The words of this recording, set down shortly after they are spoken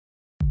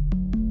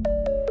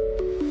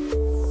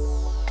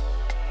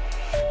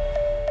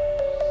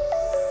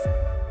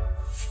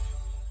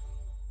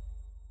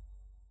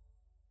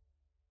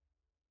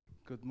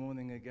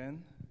morning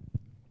again.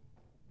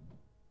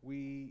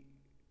 We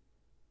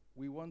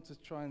want to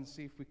try and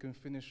see if we can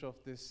finish off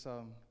this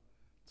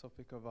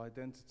topic of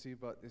identity,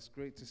 but it's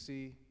great to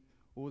see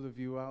all of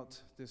you out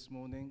this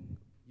morning,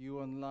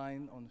 you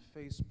online, on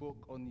Facebook,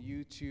 on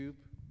YouTube.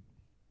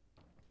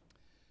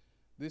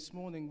 This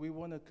morning we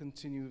want to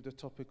continue with the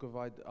topic of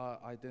our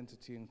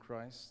identity in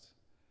Christ.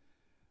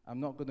 I'm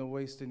not going to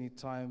waste any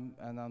time,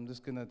 and I'm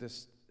just going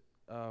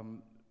to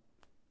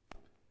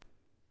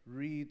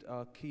read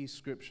our key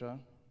scripture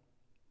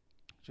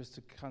just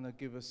to kind of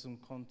give us some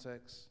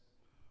context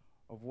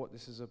of what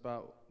this is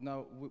about.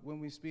 Now, when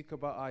we speak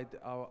about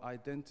our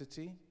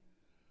identity,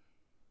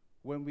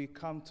 when we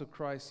come to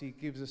Christ, He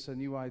gives us a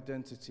new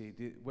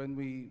identity. When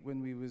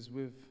we was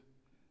with,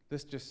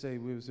 let's just say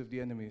we was with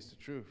the enemy, it's the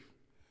truth.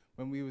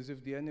 When we was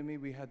with the enemy,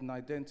 we had an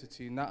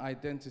identity, and that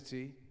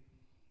identity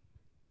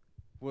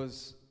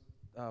was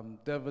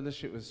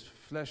devilish, it was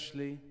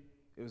fleshly,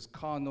 it was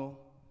carnal,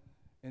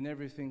 and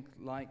everything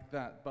like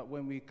that. But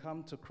when we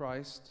come to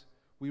Christ,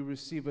 we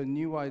receive a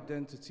new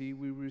identity,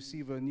 we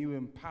receive a new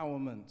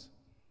empowerment.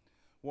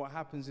 What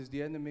happens is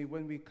the enemy,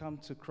 when we come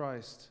to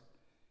Christ,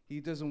 he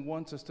doesn't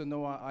want us to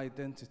know our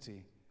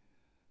identity.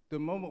 The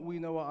moment we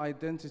know our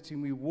identity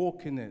and we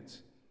walk in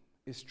it,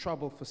 it's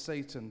trouble for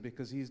Satan,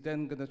 because he's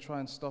then going to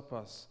try and stop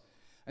us.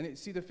 And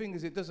see, the thing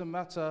is, it doesn't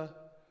matter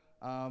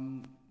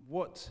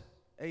what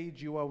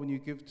age you are when you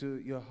give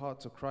your heart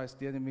to Christ,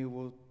 the enemy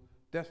will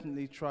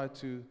definitely try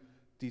to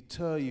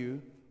deter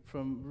you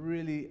from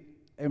really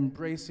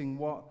embracing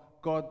what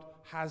God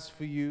has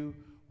for you,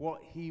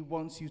 what He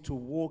wants you to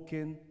walk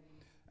in,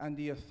 and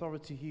the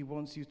authority He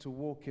wants you to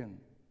walk in.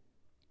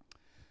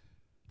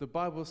 The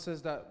Bible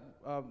says that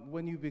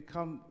when you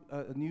become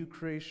a new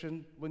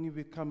creation, when you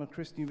become a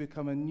Christian, you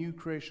become a new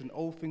creation.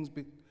 All things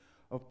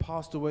have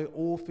passed away,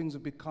 all things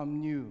have become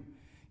new.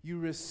 You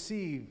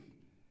receive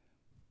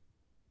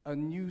a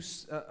new,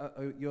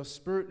 your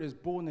spirit is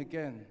born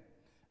again,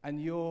 and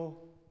you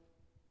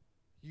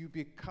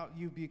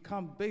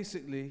become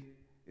basically,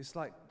 it's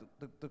like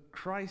the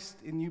Christ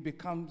in you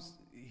becomes,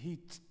 He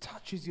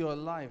touches your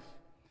life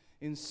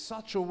in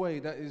such a way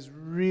that is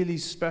really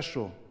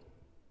special.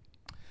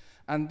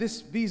 And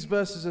these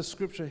verses of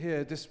scripture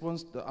here, this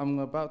ones that I'm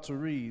about to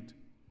read,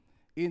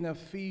 in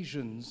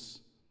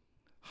Ephesians,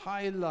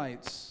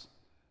 highlights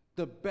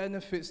the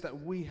benefits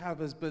that we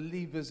have as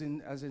believers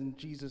in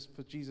Jesus,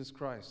 for Jesus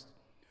Christ.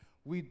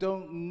 We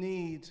don't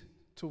need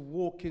to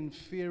walk in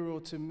fear or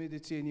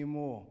timidity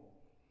anymore.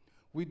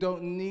 We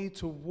don't need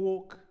to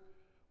walk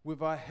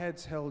with our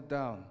heads held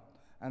down.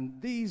 And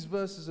these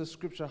verses of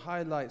scripture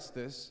highlights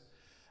this.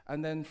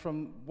 And then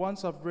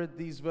once I've read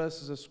these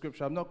verses of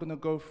scripture, I'm not going to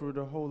go through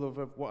the whole of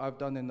what I've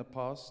done in the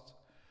past,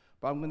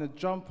 but I'm going to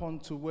jump on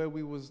to where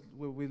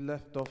we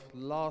left off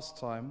last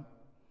time,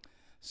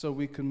 so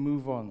we can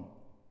move on.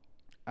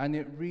 And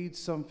it reads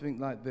something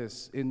like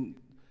this in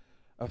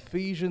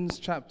Ephesians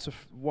chapter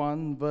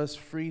 1, verse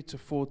 3 to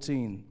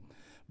 14.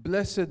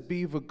 Blessed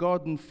be the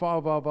God and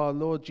Father of our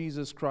Lord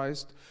Jesus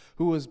Christ,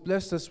 who has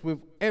blessed us with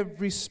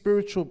every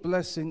spiritual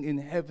blessing in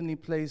heavenly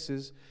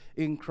places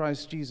in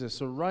Christ Jesus.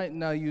 So right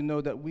now you know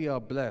that we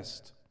are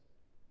blessed.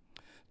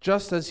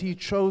 Just as He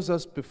chose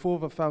us before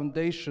the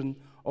foundation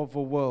of the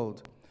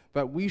world,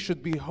 that we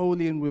should be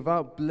holy and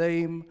without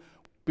blame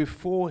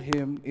before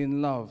Him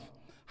in love,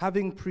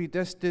 having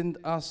predestined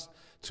us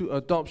to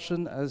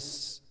adoption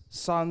as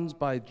sons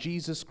by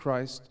Jesus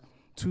Christ,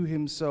 to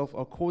Himself,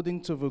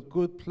 according to the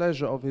good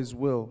pleasure of His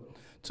will,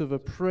 to the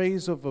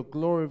praise of the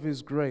glory of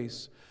His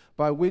grace,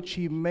 by which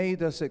He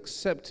made us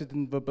accepted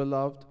in the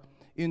Beloved,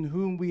 in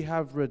whom we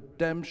have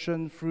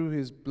redemption through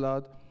His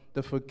blood,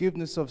 the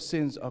forgiveness of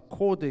sins,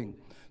 according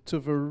to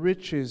the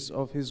riches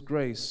of His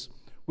grace,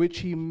 which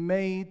He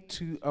made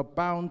to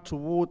abound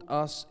toward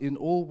us in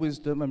all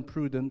wisdom and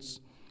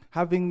prudence,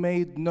 having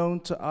made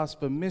known to us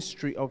the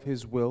mystery of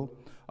His will,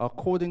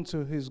 according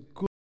to His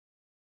good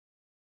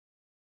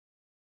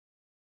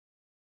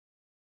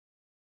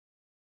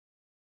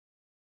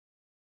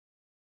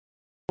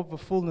of the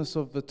fullness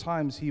of the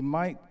times, He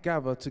might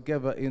gather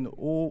together in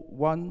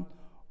one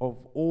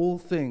of all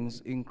things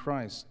in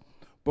Christ,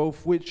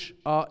 both which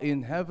are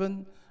in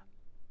heaven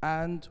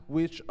and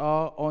which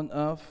are on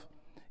earth,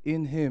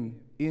 in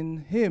Him. In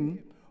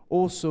Him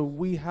also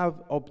we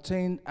have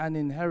obtained an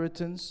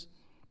inheritance,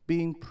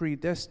 being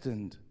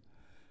predestined,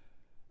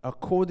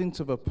 according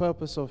to the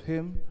purpose of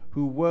Him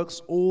who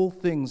works all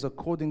things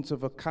according to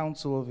the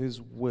counsel of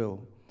His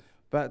will,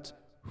 that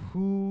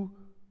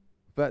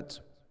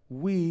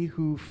we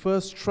who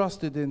first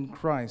trusted in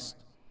Christ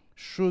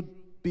should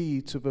be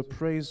to the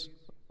praise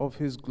of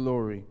His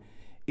glory.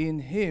 In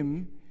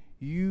Him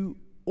you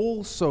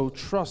also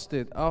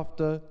trusted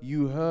after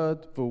you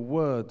heard the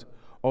word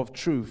of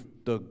truth,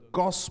 the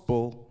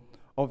gospel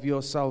of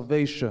your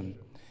salvation,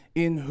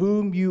 in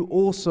whom you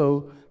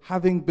also,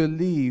 having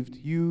believed,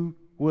 you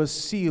were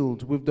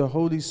sealed with the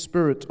Holy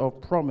Spirit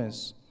of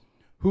promise,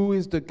 who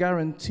is the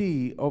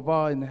guarantee of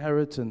our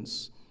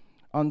inheritance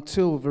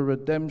until the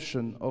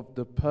redemption of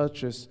the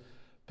purchased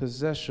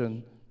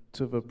possession,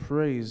 to the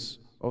praise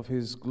of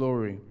his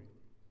glory.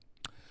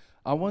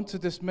 I want to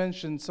just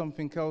mention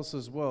something else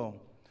as well.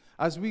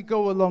 As we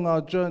go along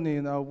our journey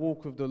in our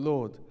walk with the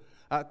Lord,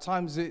 at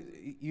times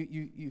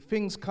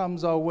things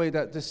comes our way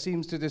that just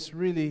seems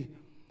to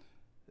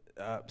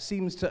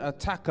seems to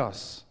attack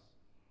us.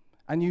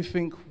 And you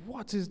think,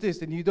 what is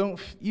this? And you don't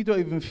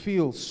even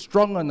feel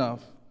strong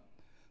enough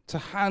to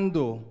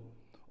handle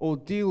or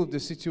deal with the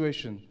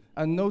situation.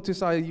 And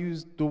notice I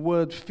used the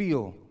word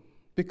feel,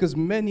 because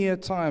many a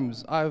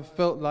times I've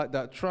felt like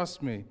that.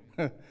 Trust me.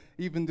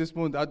 Even this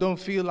morning, I don't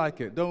feel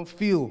like it. Don't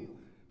feel.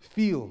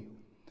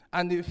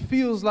 And it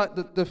feels like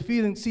the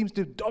feeling seems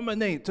to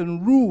dominate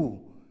and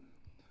rule.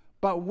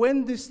 But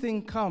when this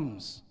thing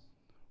comes,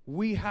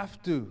 we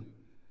have to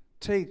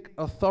take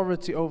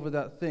authority over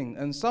that thing.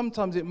 And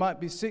sometimes it might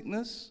be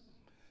sickness.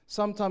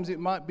 Sometimes it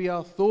might be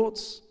our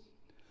thoughts.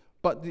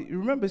 But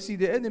remember, see,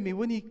 the enemy,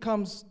 when he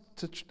comes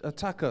to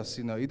attack us,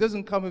 he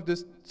doesn't come with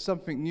this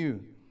something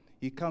new.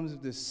 He comes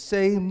with the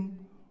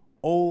same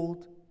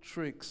old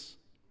tricks.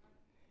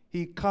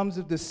 He comes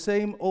with the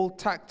same old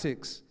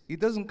tactics. He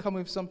doesn't come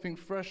with something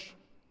fresh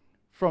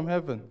from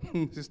heaven.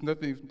 It's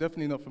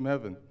definitely not from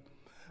heaven.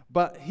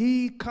 But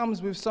he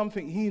comes with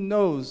something he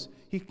knows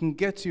he can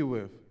get you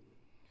with.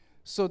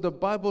 So the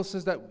Bible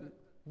says that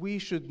we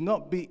should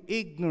not be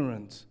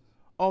ignorant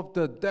of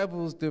the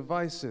devil's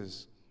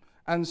devices.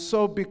 And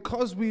so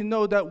because we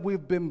know that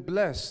we've been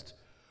blessed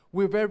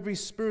with every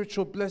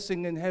spiritual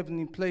blessing in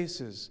heavenly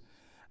places,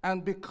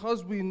 and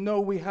because we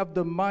know we have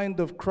the mind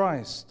of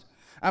Christ,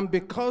 and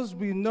because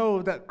we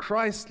know that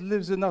Christ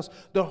lives in us,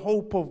 the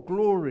hope of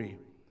glory,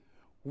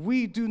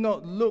 we do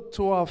not look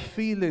to our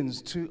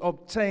feelings to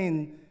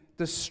obtain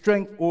the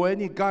strength or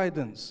any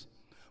guidance,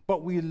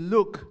 but we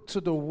look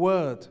to the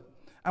Word,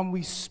 and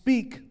we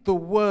speak the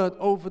Word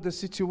over the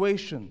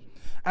situation.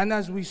 And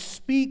as we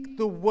speak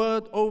the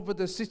Word over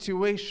the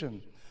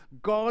situation,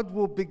 God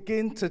will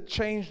begin to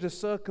change the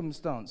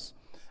circumstance.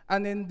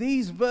 And in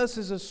these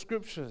verses of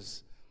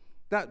scriptures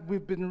that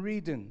we've been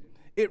reading,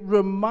 it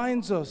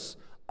reminds us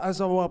as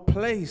our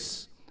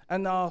place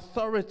and our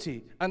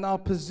authority and our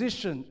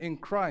position in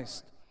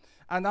Christ.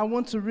 And I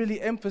want to really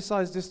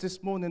emphasize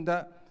this morning,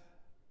 that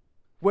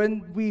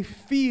when we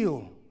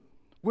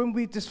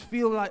just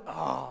feel like,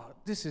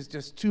 this is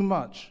just too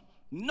much.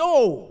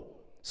 No!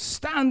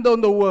 Stand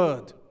on the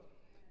Word.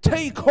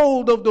 Take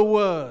hold of the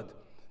Word.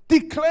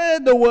 Declare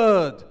the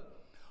Word.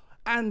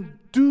 And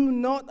do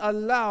not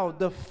allow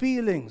the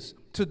feelings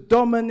to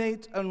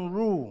dominate and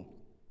rule.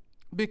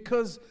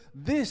 Because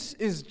this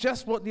is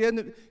just what the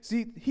enemy...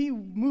 See, he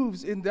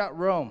moves in that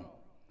realm.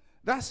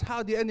 That's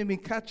how the enemy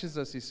catches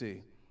us, you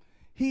see.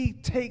 He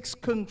takes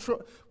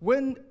control.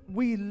 When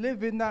we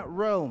live in that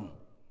realm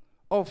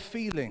of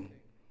feeling,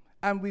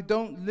 and we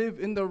don't live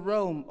in the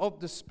realm of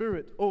the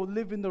Spirit, or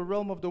live in the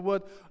realm of the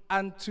Word,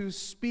 and to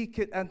speak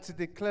it and to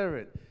declare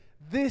it,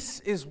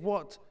 this is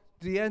what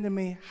the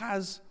enemy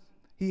has.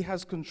 He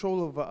has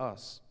control over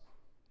us.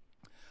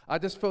 I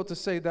just felt to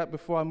say that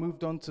before I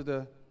moved on to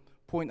the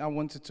point I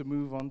wanted to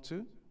move on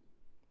to.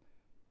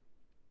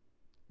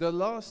 The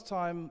last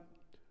time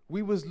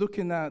we was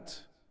looking at,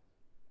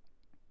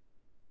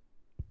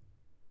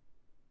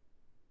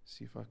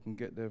 see if I can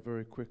get there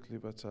very quickly,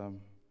 but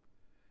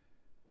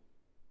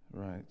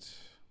right.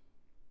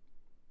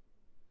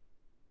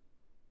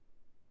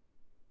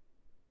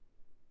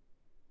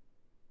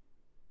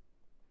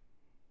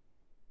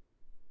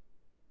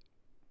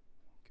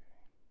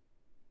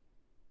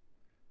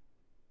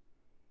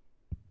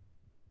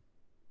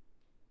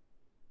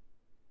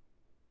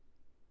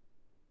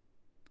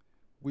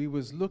 We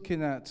was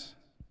looking at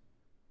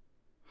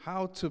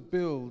how to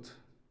build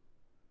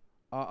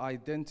our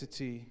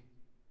identity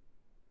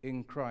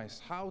in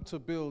Christ. How to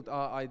build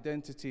our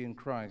identity in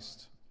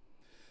Christ.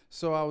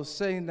 So I was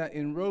saying that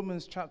in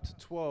Romans chapter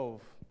 12,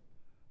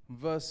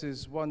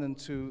 verses 1 and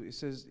 2, it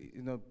says,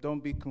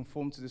 don't be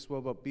conformed to this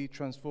world, but be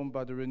transformed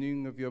by the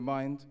renewing of your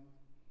mind.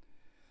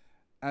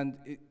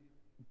 And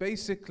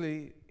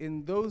basically,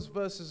 in those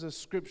verses of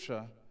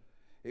Scripture,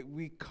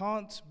 we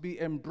can't be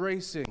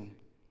embracing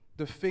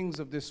the things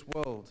of this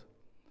world.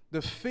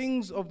 The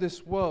things of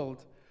this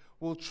world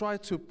will try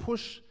to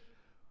push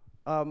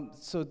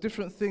so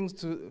different things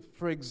to,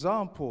 for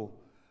example,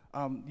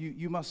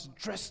 you must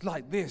dress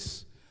like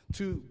this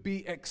to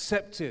be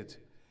accepted.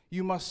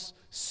 You must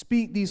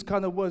speak these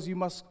kind of words. You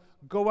must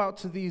go out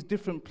to these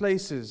different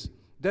places.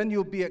 Then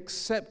you'll be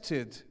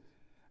accepted,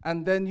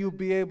 and then you'll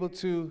be able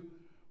to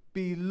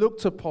be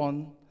looked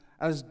upon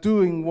as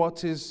doing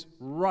what is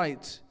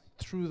right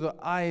through the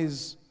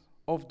eyes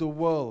of the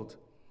world.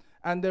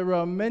 And there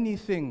are many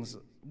things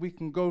we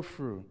can go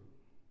through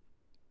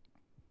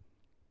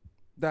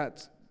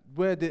that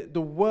where the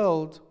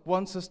world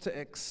wants us to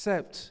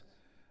accept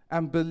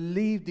and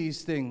believe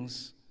these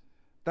things,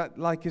 that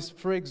like is,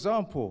 for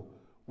example,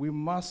 we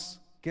must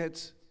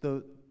get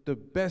the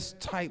best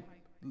type,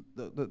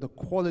 the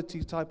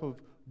quality type of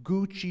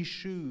Gucci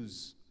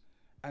shoes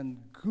and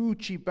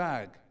Gucci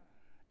bag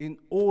in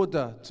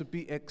order to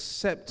be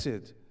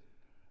accepted.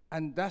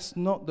 And that's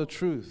not the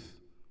truth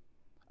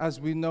as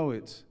we know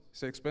it.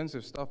 It's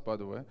expensive stuff, by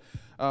the way.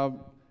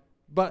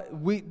 But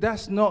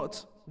that's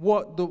not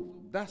what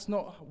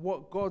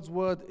God's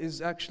word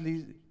is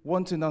actually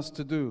wanting us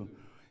to do.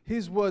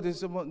 His word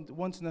is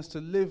wanting us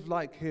to live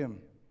like him,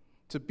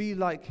 to be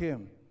like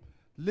him.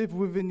 Live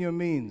within your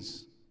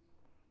means.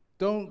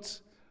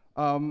 Don't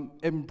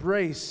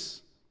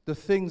embrace the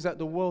things that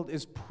the world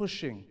is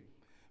pushing,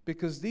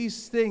 because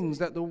these things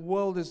that the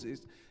world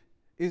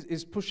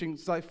is pushing,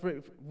 it's like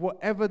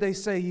whatever they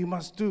say you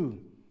must do.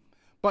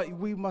 But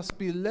we must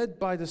be led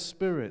by the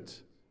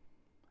Spirit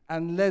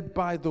and led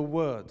by the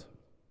Word.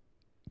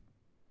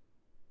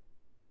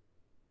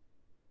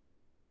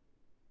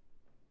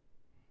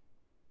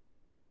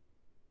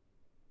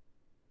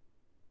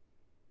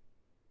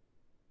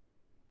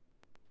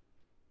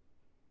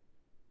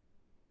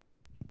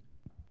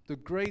 The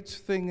great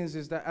thing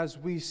is that as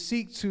we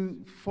seek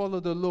to follow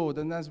the Lord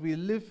and as we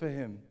live for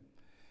him,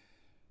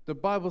 the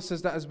Bible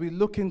says that as we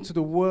look into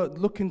the Word,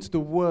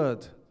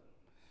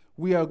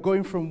 we are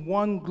going from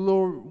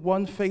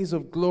one phase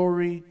of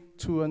glory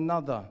to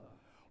another.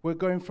 We're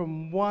going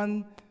from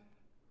one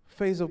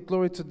phase of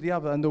glory to the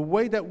other. And the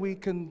way that we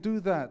can do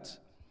that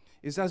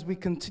is as we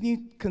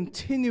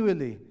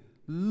continually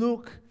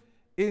look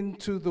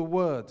into the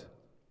Word.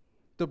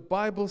 The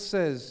Bible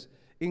says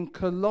in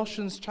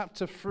Colossians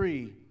chapter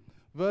 3,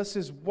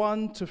 verses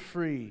 1 to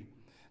 3,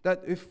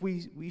 that if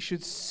we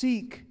should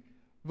seek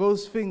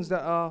those things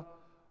that are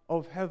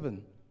of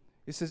heaven.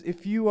 It says,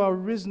 if you are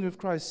risen with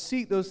Christ,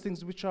 seek those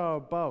things which are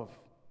above.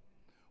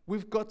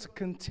 We've got to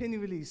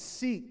continually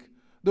seek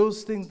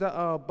those things that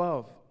are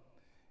above.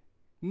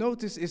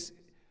 Notice,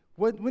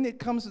 when it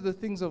comes to the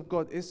things of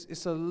God,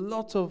 it's a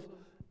lot of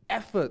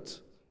effort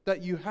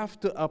that you have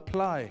to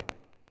apply.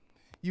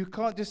 You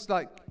can't just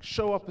like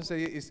show up and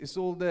say, it's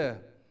all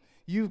there.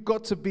 You've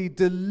got to be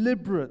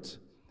deliberate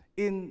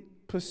in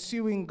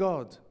pursuing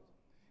God.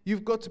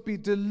 You've got to be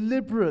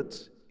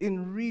deliberate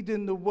in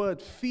reading the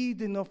Word,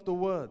 feeding off the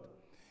Word.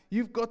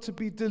 You've got to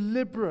be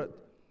deliberate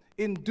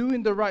in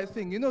doing the right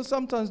thing. You know,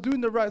 sometimes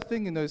doing the right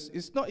thing, you know,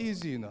 it's not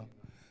easy, you know.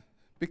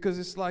 Because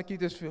it's like you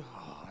just feel,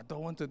 I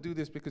don't want to do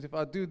this, because if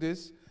I do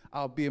this,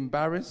 I'll be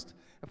embarrassed.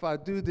 If I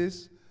do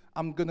this,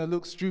 I'm going to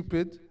look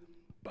stupid.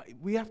 But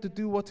we have to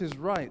do what is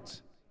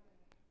right.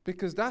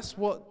 Because that's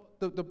what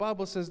the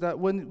Bible says, that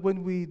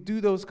when we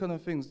do those kind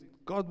of things,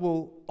 God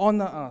will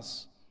honor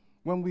us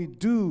when we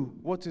do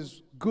what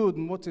is good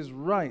and what is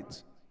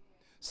right.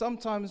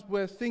 Sometimes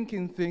we're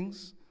thinking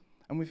things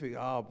and we think,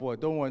 boy,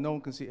 don't worry, no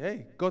one can see.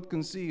 Hey, God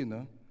can see, you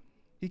know.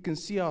 He can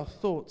see our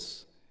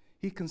thoughts.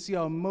 He can see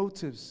our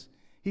motives.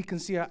 He can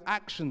see our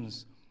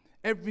actions.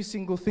 Every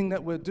single thing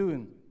that we're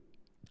doing.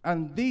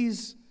 And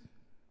this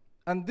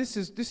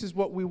is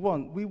what we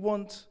want. We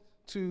want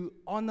to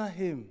honor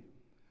him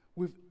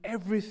with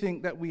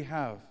everything that we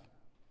have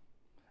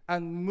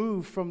and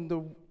move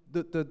from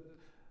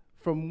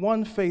from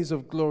one phase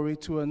of glory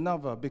to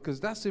another, because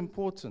that's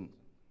important.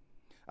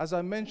 As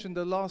I mentioned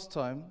the last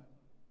time,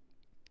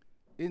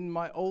 in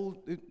my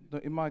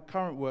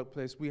current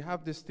workplace, we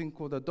have this thing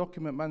called a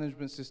document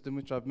management system,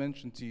 which I've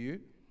mentioned to you.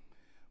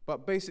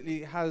 But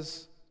basically it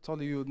has,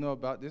 Tolly, you would know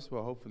about this,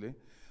 well, hopefully.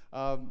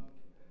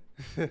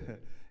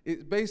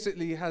 It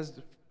basically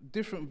has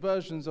different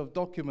versions of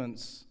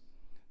documents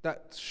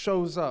that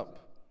shows up.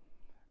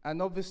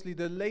 And obviously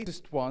the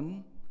latest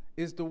one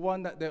is the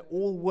one that they're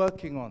all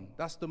working on.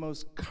 That's the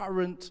most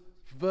current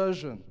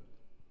version.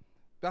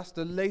 That's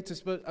the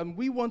latest version. And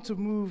we want to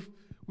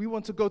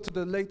go to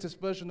the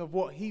latest version of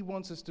what he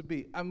wants us to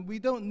be. And we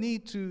don't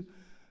need to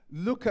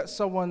look at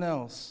someone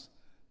else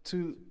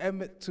to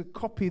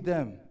copy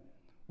them.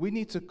 We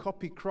need to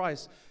copy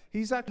Christ.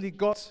 He's actually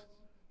got,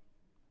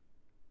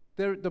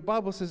 the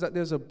Bible says that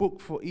there's a book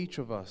for each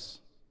of us.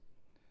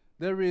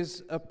 There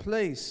is a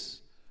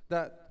place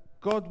that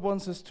God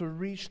wants us to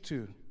reach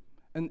to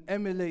and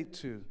emulate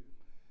to.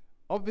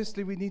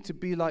 Obviously, we need to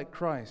be like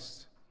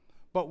Christ,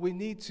 but we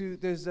need to,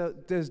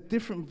 there's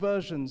different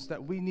versions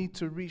that we need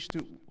to reach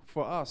to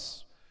for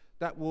us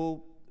that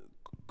will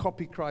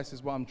copy Christ,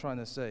 is what I'm trying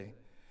to say.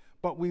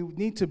 But we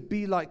need to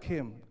be like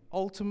him.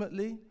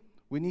 Ultimately,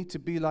 we need to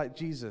be like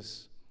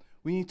Jesus.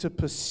 We need to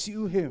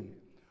pursue him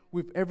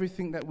with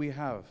everything that we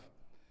have.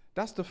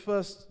 That's the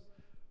first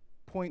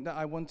point that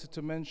I wanted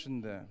to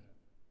mention there.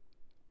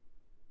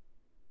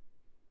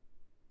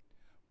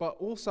 But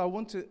also I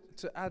wanted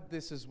to add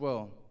this as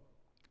well,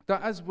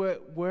 that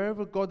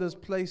wherever God has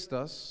placed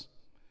us,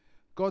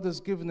 God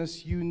has given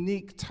us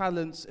unique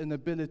talents and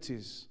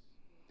abilities.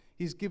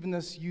 He's given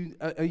us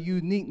a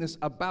uniqueness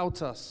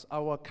about us,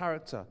 our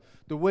character,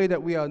 the way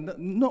that we are.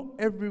 Not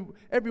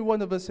every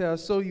one of us here are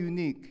so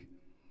unique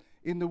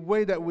in the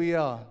way that we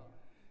are,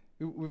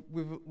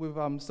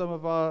 with some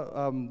of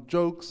our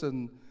jokes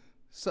and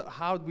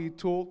how we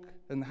talk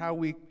and how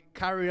we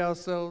carry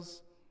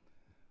ourselves.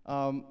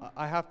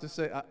 I have to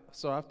say,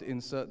 so I have to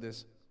insert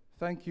this.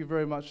 Thank you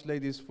very much,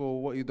 ladies,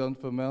 for what you've done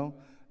for Mel.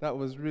 That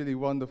was really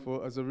wonderful.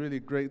 It was a really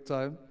great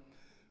time.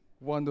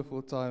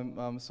 Wonderful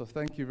time. So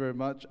thank you very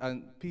much.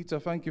 And Peter,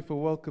 thank you for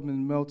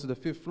welcoming Mel to the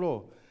 5th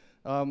floor.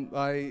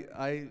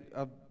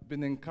 I've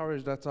been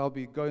encouraged that I'll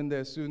be going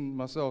there soon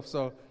myself,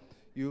 so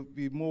you'll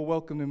be more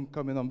welcome in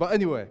coming on. But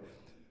anyway,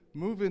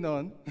 moving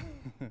on,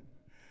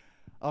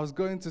 I was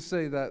going to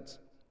say that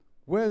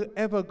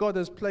wherever God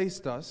has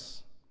placed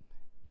us,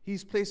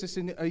 He's placed us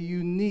in a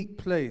unique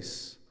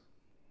place.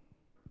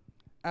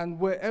 And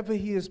wherever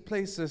He has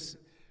placed us,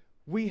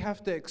 we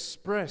have to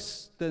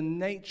express the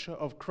nature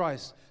of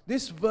Christ.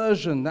 This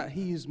version that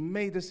He has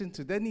made us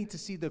into, they need to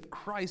see the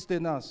Christ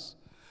in us,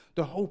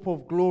 the hope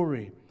of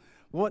glory.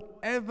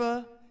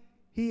 Whatever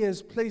He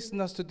has placed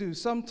in us to do,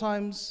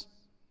 sometimes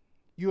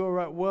you are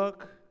at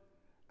work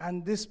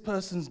and this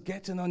person's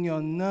getting on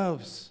your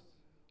nerves.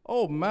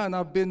 Oh man,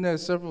 I've been there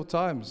several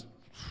times.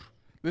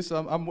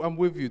 Listen, I'm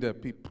with you there,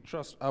 people.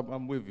 Trust,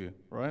 I'm with you,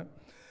 right?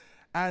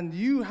 And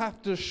you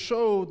have to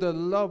show the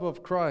love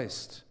of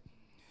Christ.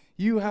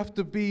 You have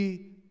to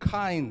be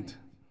kind.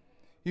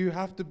 You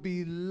have to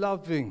be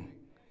loving.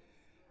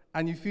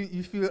 And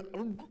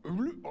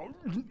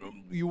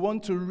you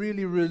want to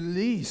really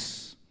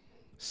release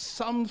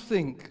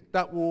something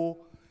that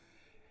will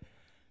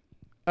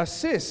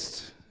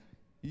assist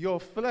your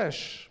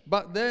flesh.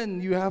 But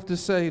then you have to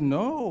say,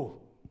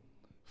 no,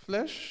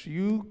 flesh,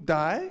 you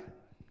die.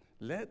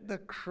 Let the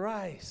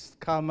Christ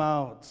come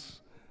out.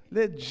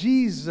 Let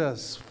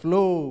Jesus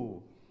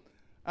flow.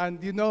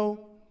 And you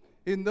know,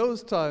 in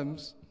those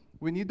times,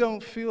 when you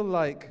don't feel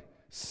like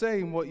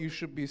saying what you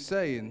should be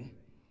saying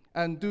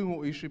and doing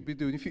what you should be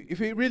doing,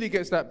 if it really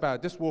gets that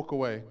bad, just walk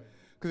away.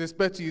 Because it's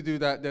better you do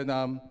that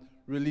than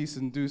release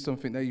and do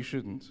something that you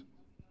shouldn't.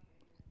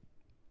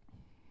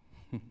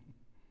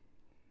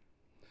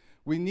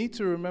 We need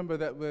to remember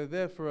that we're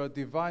there for a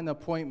divine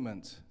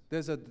appointment.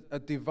 There's a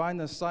divine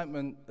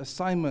assignment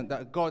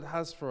that God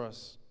has for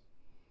us.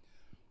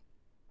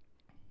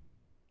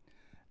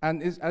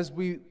 And as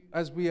we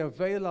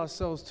avail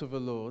ourselves to the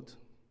Lord,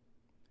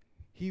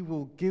 He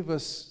will give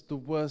us the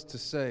words to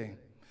say.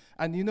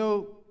 And you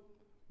know,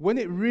 when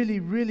it really,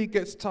 really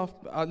gets tough,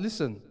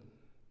 listen,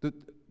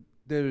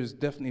 there is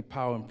definitely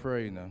power in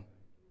prayer, you know.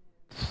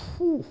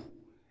 Whew,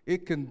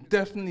 it can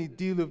definitely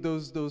deal with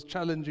those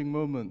challenging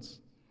moments.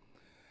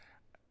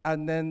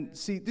 And then,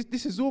 see,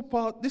 this is all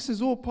part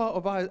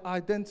of our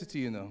identity,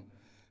 you know.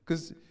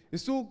 Because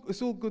it's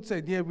all good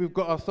saying, yeah, we've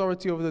got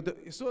authority over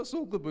it's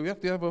all good, but we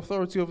have to have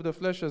authority over the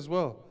flesh as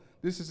well.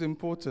 This is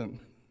important.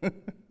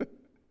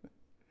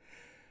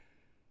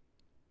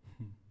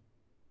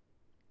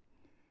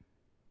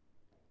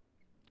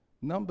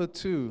 Number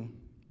 2,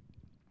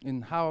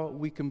 in how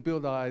we can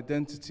build our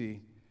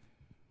identity,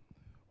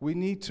 we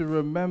need to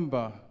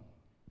remember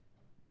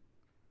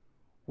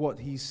what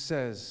He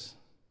says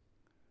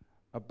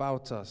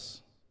about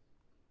us.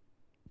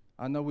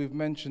 I know we've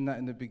mentioned that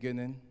in the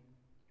beginning.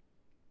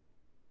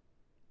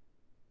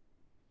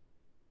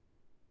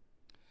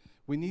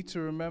 We need to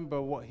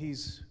remember what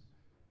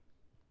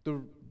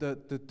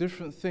the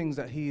different things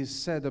that He has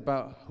said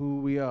about who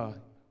we are.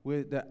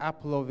 We're the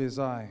apple of His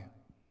eye.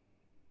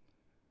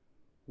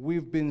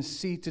 We've been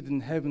seated in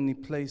heavenly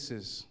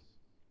places.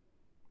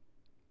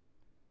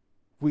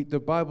 The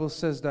Bible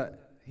says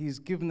that He's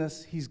given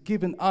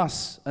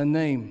us a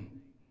name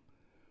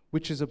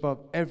which is above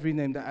every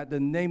name, that at the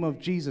name of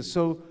Jesus.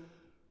 So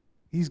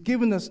He's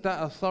given us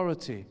that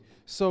authority.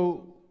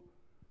 So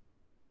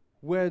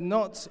we're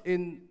not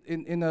in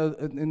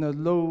a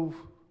low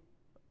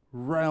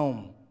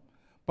realm,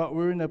 but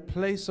we're in a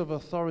place of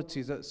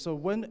authority. So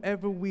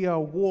whenever we are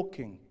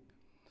walking,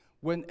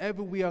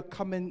 whenever we are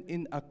coming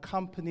in a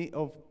company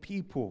of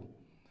people,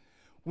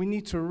 we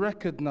need to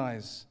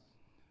recognize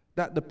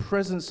that the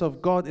presence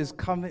of God is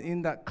coming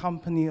in that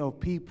company of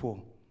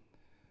people.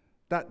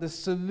 That the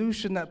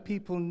solution that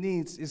people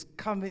need is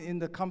coming in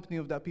the company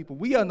of that people.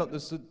 We are not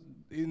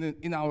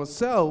in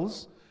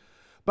ourselves,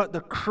 but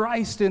the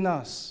Christ in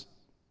us.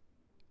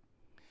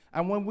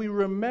 And when we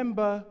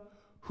remember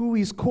who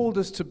He's called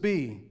us to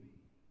be,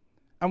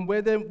 and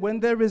when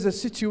there is a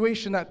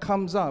situation that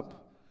comes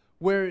up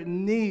where it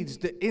needs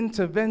the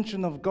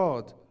intervention of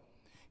God,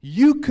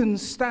 you can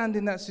stand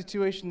in that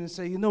situation and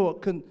say, you know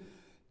what, do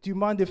you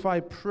mind if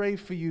I pray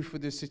for you for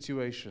this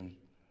situation?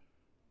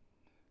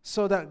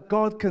 So that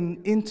God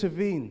can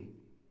intervene.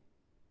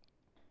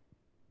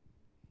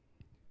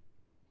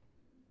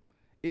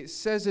 It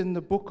says in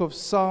the book of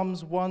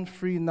Psalms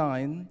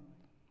 139,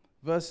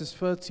 verses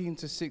 13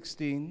 to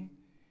 16,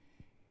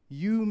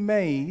 you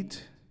made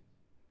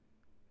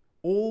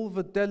all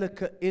the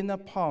delicate inner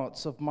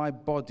parts of my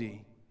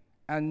body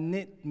and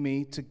knit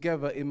me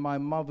together in my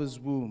mother's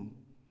womb.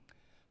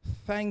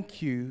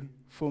 Thank you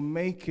for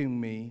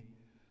making me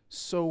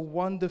so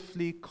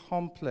wonderfully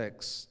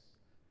complex.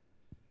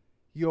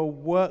 Your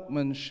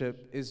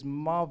workmanship is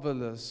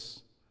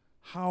marvelous.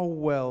 How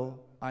well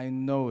I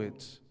know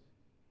it.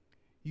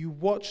 You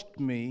watched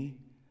me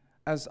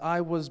as I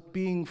was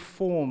being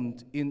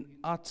formed in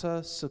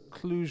utter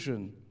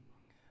seclusion,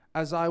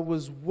 as I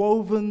was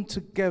woven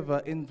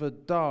together in the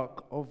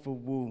dark of the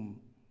womb.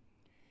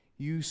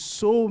 You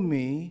saw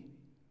me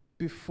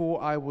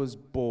before I was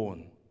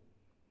born,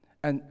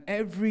 and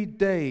every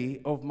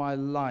day of my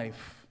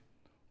life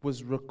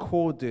was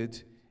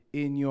recorded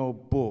in your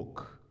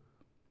book.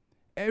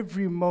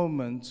 Every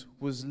moment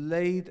was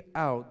laid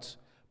out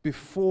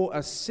before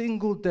a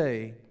single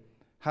day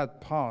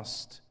had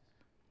passed.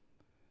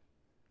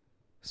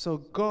 So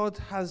God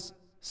has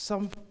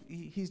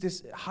he's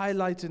this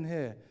highlighting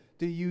here,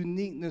 the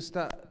uniqueness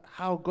that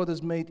how God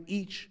has made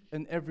each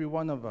and every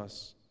one of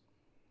us.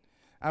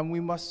 And we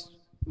must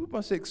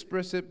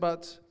express it,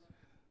 but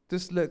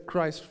just let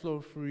Christ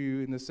flow through you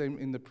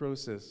in the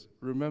process.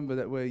 Remember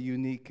that we're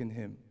unique in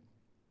him.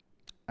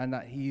 And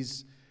that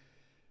he's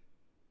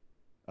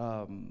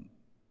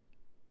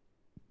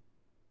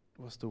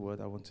what's the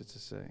word I wanted to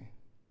say?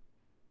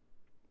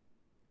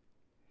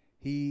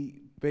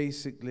 He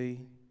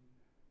basically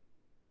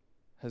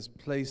has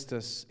placed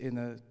us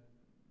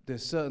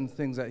there's certain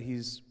things that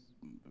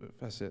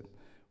that's it.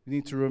 We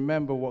need to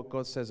remember what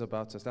God says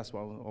about us. That's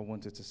what I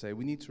wanted to say.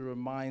 We need to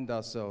remind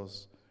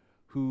ourselves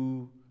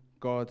who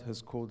God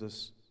has called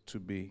us to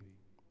be.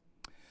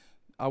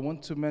 I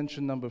want to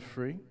mention number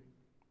 3.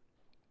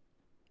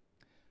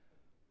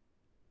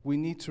 We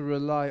need to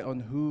rely on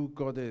who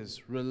God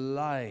is.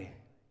 Rely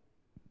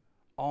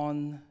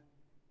on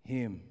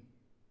him.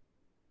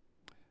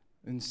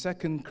 In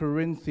 2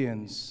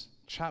 Corinthians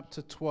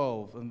chapter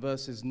 12 and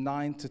verses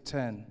 9 to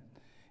 10,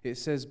 it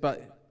says,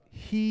 "But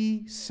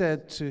he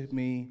said to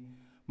me,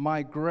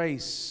 my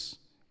grace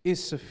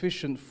is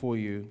sufficient for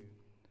you,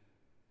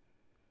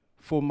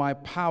 for my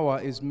power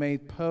is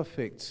made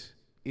perfect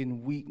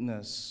in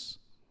weakness.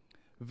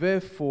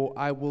 Therefore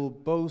I will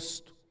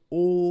boast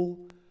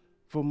all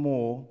the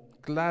more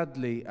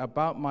gladly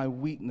about my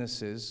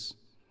weaknesses,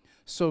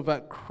 so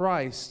that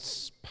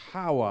Christ's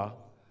power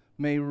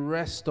may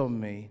rest on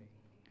me.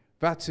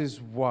 That is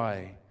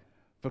why,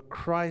 for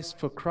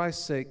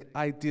Christ's sake,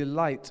 I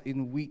delight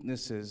in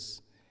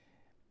weaknesses,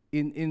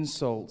 in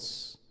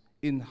insults,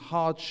 in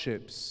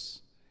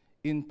hardships,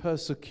 in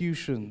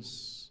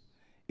persecutions,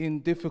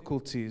 in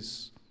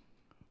difficulties.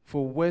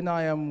 For when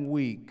I am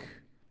weak,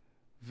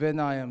 then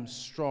I am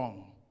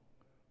strong.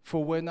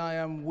 For when I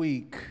am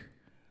weak,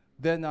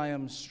 then I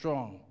am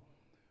strong."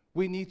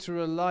 We need to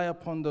rely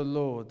upon the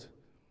Lord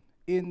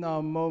in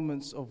our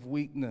moments of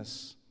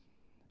weakness.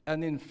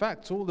 And in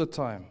fact, all the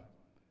time.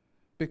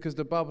 Because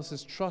the Bible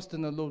says, trust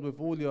in the Lord with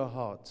all your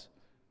heart.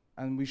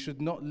 And we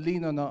should not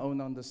lean on our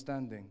own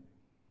understanding.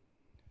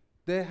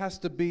 There has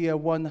to be a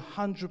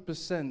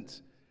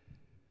 100%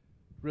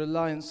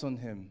 reliance on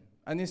him.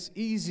 And it's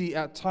easy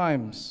at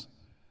times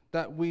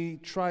that we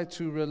try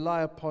to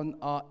rely upon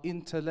our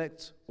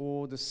intellect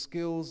or the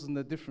skills and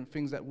the different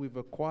things that we've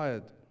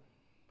acquired.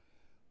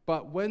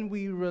 But when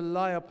we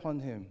rely upon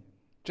him,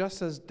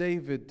 just as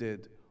David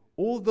did,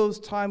 all those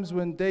times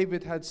when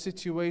David had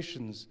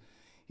situations,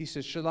 he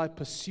said, "Shall I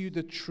pursue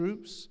the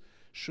troops?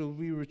 Shall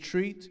we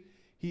retreat?"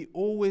 He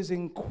always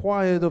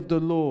inquired of the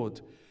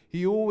Lord.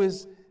 He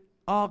always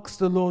asked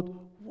the Lord,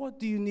 "What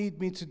do you need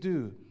me to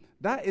do?"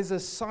 That is a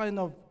sign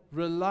of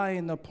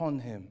relying upon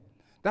him.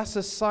 That's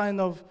a sign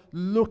of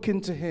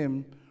looking to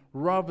him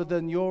rather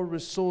than your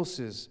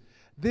resources.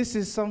 This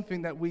is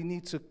something that we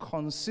need to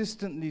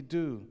consistently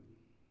do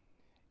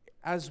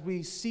as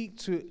we seek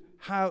to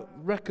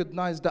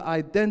recognize the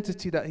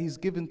identity that he's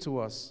given to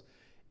us.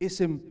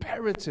 It's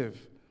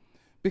imperative,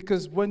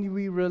 because when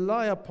we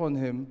rely upon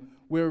him,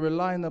 we're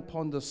relying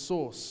upon the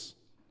source.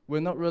 We're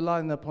not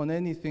relying upon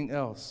anything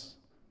else.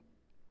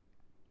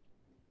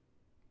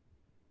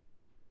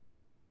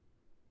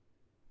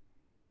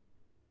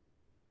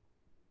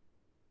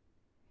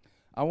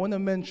 I want to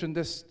mention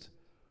just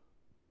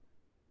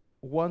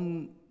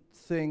one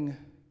thing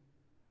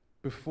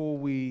before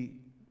we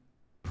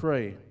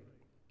pray.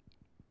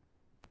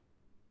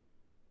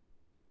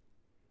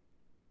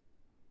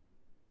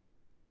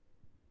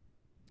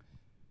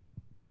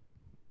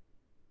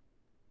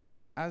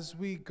 As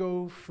we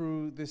go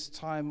through this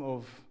time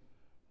of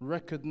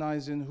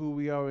recognizing who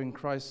we are in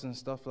Christ and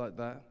stuff like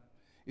that,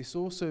 it's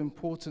also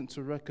important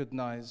to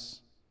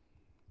recognize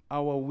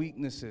our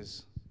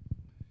weaknesses.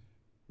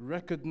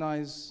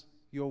 Recognize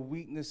your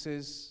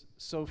weaknesses.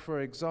 So,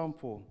 for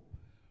example,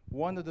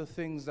 one of the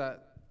things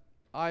that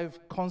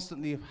I've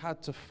constantly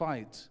had to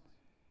fight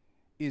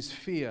is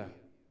fear.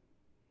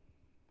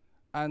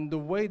 And the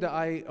way that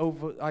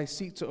I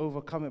seek to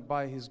overcome it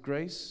by his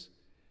grace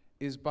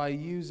is by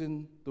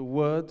using the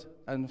word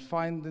and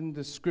finding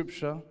the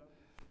scripture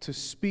to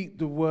speak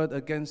the word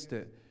against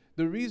it.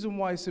 The reason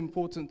why it's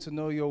important to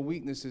know your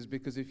weaknesses,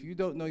 because if you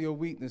don't know your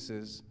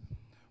weaknesses,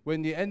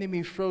 when the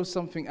enemy throws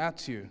something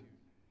at you,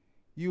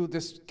 you'll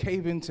just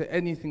cave into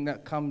anything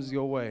that comes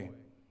your way.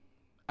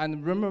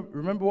 And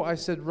remember what I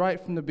said right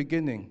from the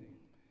beginning.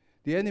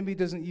 The enemy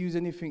doesn't use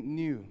anything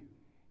new.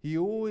 He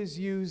always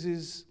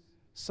uses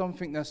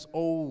something that's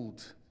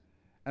old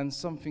and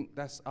something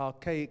that's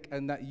archaic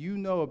and that you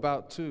know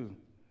about too.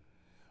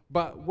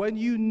 But when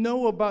you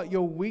know about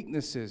your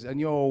weaknesses and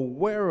you're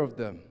aware of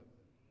them,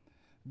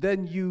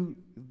 then you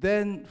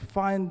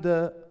find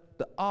the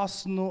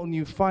arsenal and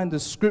you find the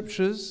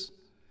scriptures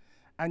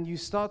and you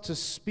start to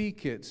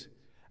speak it.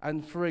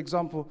 And for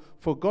example,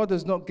 for God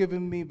has not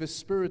given me the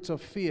spirit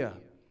of fear,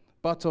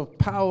 but of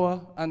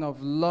power and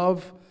of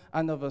love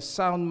and of a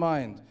sound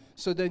mind.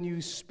 So then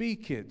you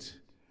speak it,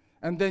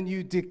 and then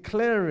you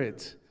declare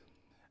it,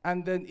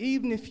 and then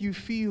even if you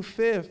feel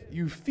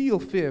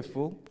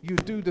fearful, you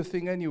do the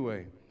thing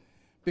anyway,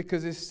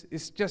 because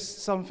it's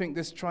just something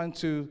that's trying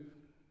to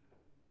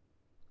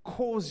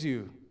cause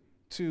you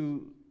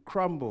to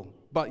crumble.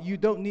 But you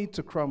don't need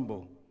to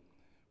crumble,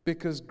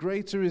 because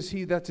greater is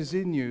he that is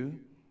in you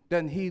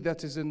than he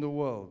that is in the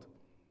world.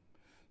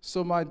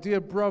 So my dear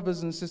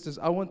brothers and sisters,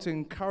 I want to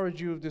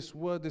encourage you with this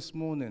word this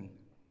morning,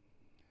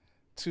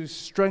 to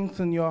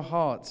strengthen your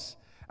hearts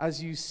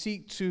as you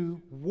seek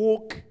to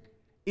walk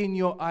in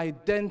your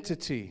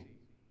identity.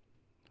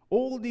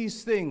 All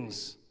these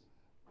things,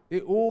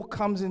 it all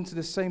comes into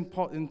the same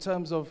pot in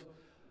terms of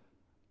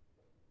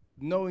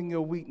knowing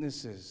your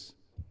weaknesses,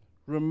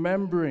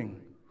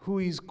 remembering who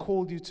he's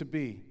called you to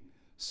be,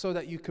 so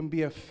that you can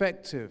be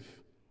effective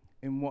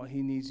in what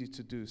he needs you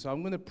to do. So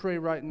I'm going to pray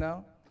right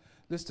now.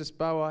 Let's just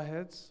bow our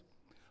heads.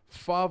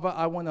 Father,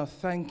 I want to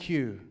thank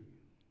you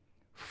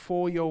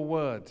for your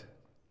word.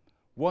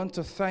 Want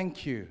to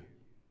thank you,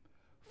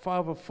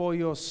 Father, for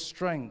your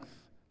strength,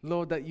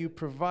 Lord, that you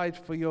provide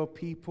for your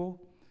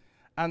people.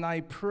 And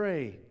I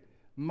pray,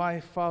 my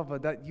Father,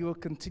 that you will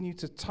continue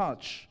to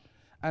touch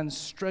and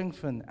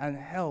strengthen and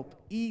help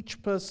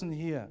each person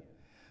here,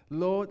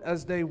 Lord,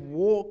 as they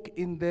walk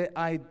in their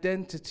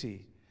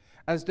identity,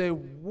 as they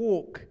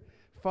walk,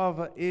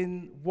 Father,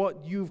 in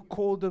what you've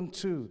called them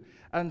to.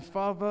 And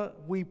Father,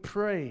 we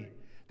pray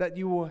that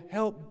you will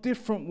help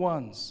different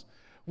ones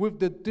with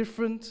the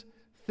different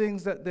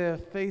things that they're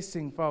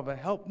facing, Father.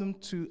 Help them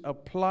to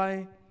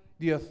apply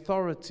the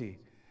authority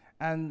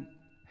and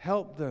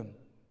help them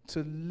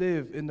to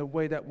live in a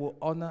way that will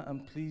honor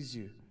and please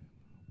you.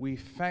 We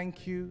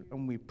thank you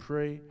and we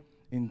pray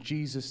in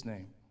Jesus'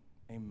 name.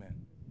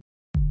 Amen.